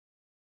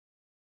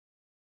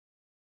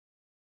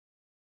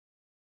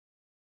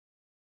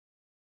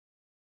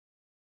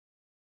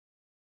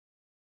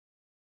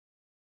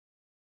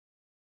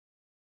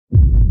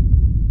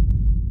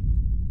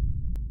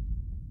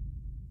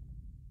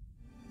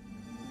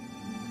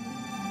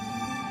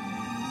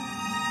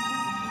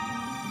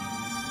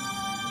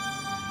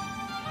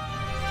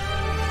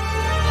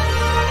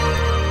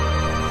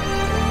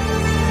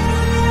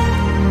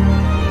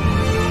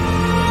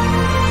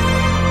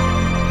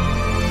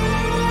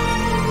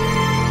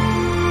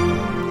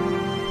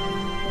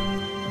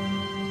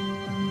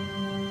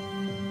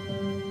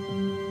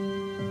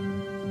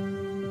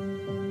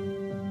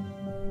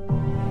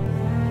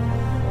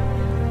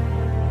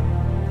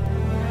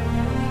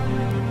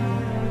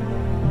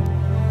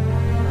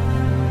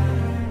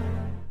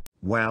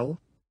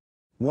Well,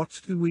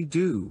 what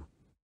do?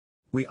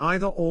 We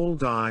either all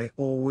die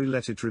or we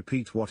let it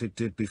repeat what it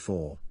did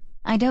before.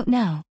 I don't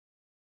know.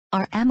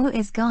 Our ammo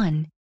is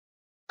gone.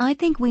 I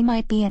think we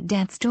might be at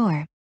Dad's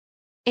door.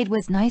 It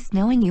was nice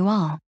knowing you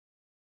all.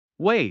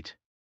 Wait.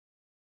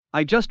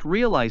 I just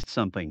realized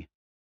something.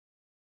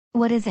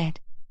 What is it?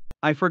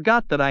 I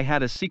forgot that I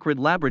had a secret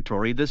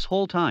laboratory this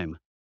whole time.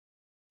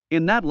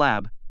 In that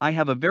lab, I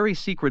have a very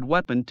secret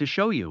weapon to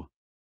show you.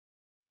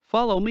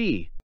 Follow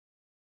me.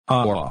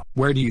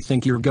 Where do you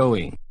think you're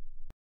going?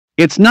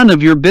 It's none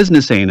of your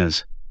business,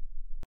 Enas.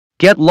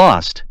 Get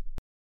lost.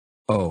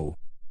 Oh.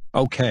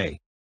 Okay.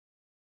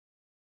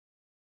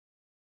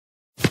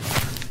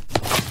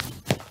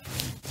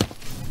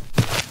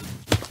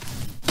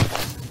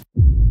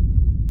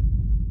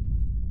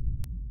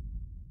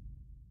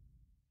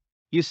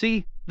 You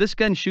see, this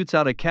gun shoots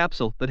out a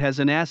capsule that has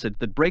an acid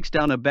that breaks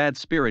down a bad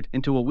spirit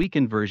into a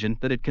weakened version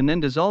that it can then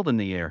dissolve in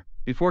the air,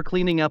 before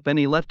cleaning up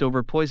any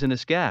leftover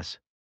poisonous gas.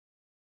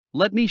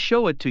 Let me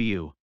show it to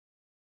you.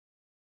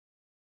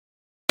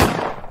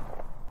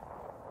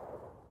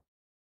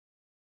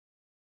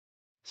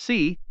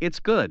 See, it's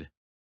good.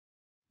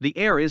 The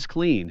air is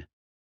clean.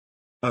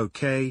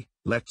 Okay,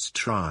 let's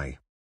try.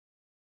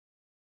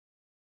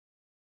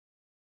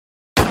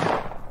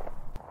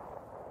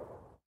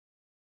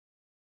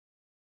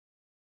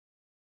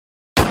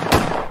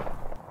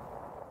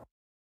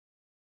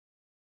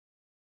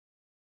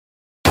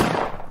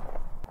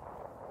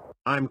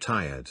 I'm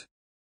tired.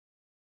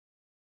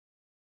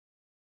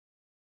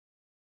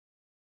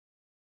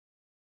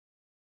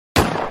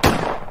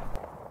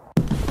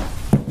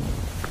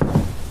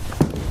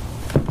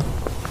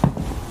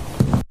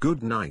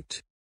 Good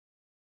night.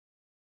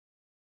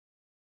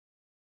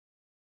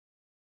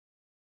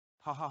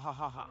 Ha ha ha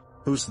ha ha.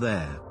 Who's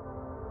there?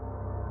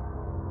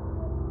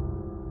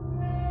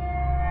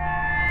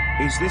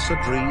 Is this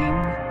a dream?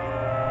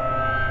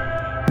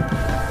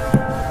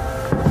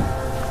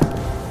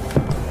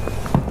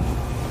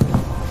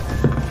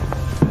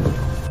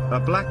 A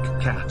black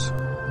cat,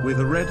 with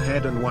a red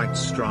head and white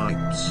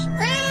stripes.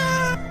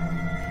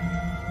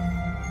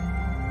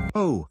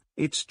 Oh,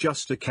 it's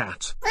just a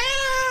cat.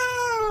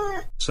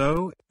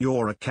 So,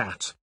 you're a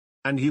cat.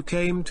 And you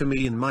came to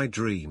me in my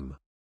dream.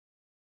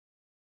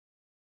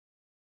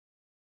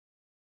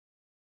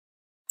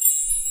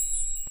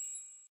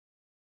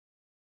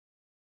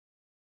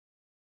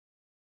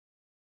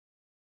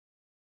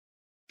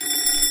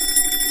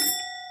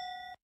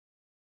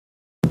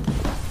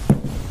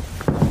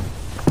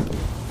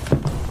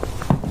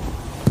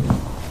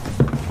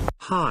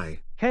 Hi.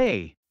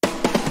 Hey.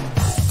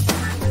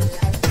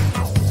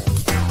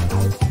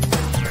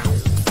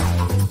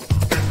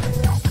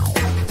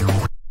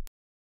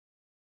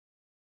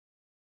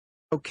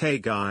 Okay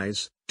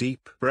guys,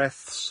 deep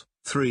breaths,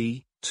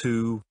 3,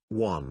 2,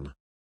 1.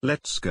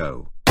 Let's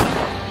go.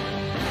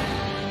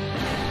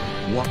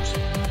 What?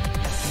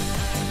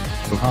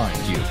 Behind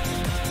you.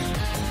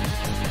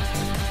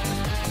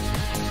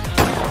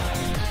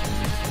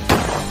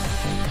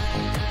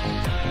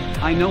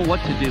 I know what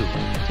to do.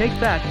 Take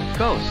that,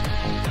 Ghost.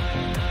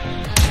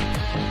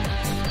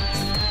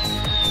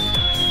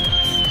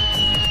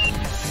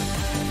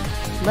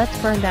 Let's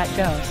burn that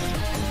ghost.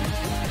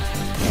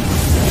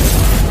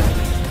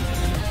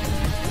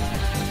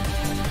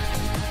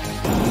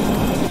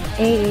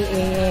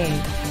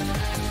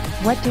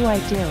 What do I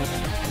do?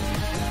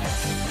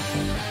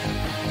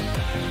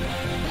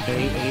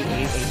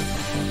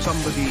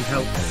 Somebody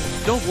help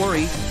me. Don't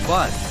worry,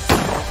 bud.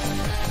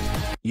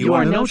 You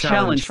are no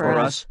challenge for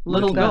us,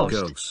 little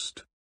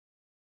ghost.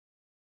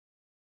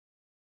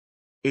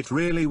 It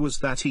really was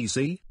that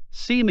easy?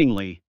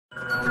 Seemingly.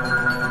 You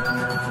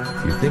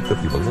think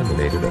that you've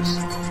eliminated us?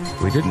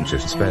 We didn't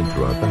just spend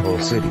throughout the whole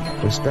city,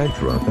 we spent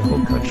throughout the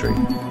whole country.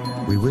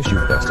 We wish you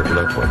best of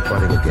luck when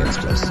fighting against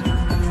us.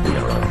 We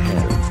are on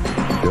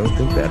hand. Don't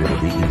think that it'll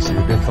be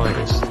easier to fight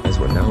us, as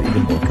we're now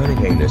even more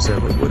cunning Enas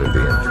ever would have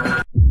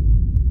been.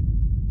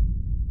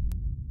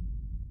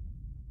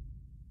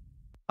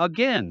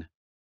 Again.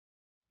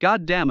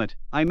 God damn it,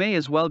 I may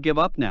as well give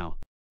up now.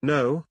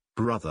 No,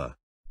 brother.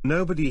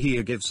 Nobody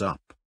here gives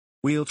up.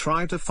 We'll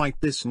try to fight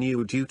this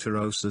new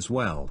Deuteros as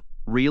well.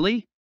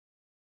 Really?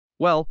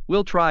 Well,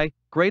 we'll try.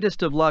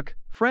 Greatest of luck,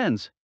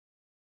 friends.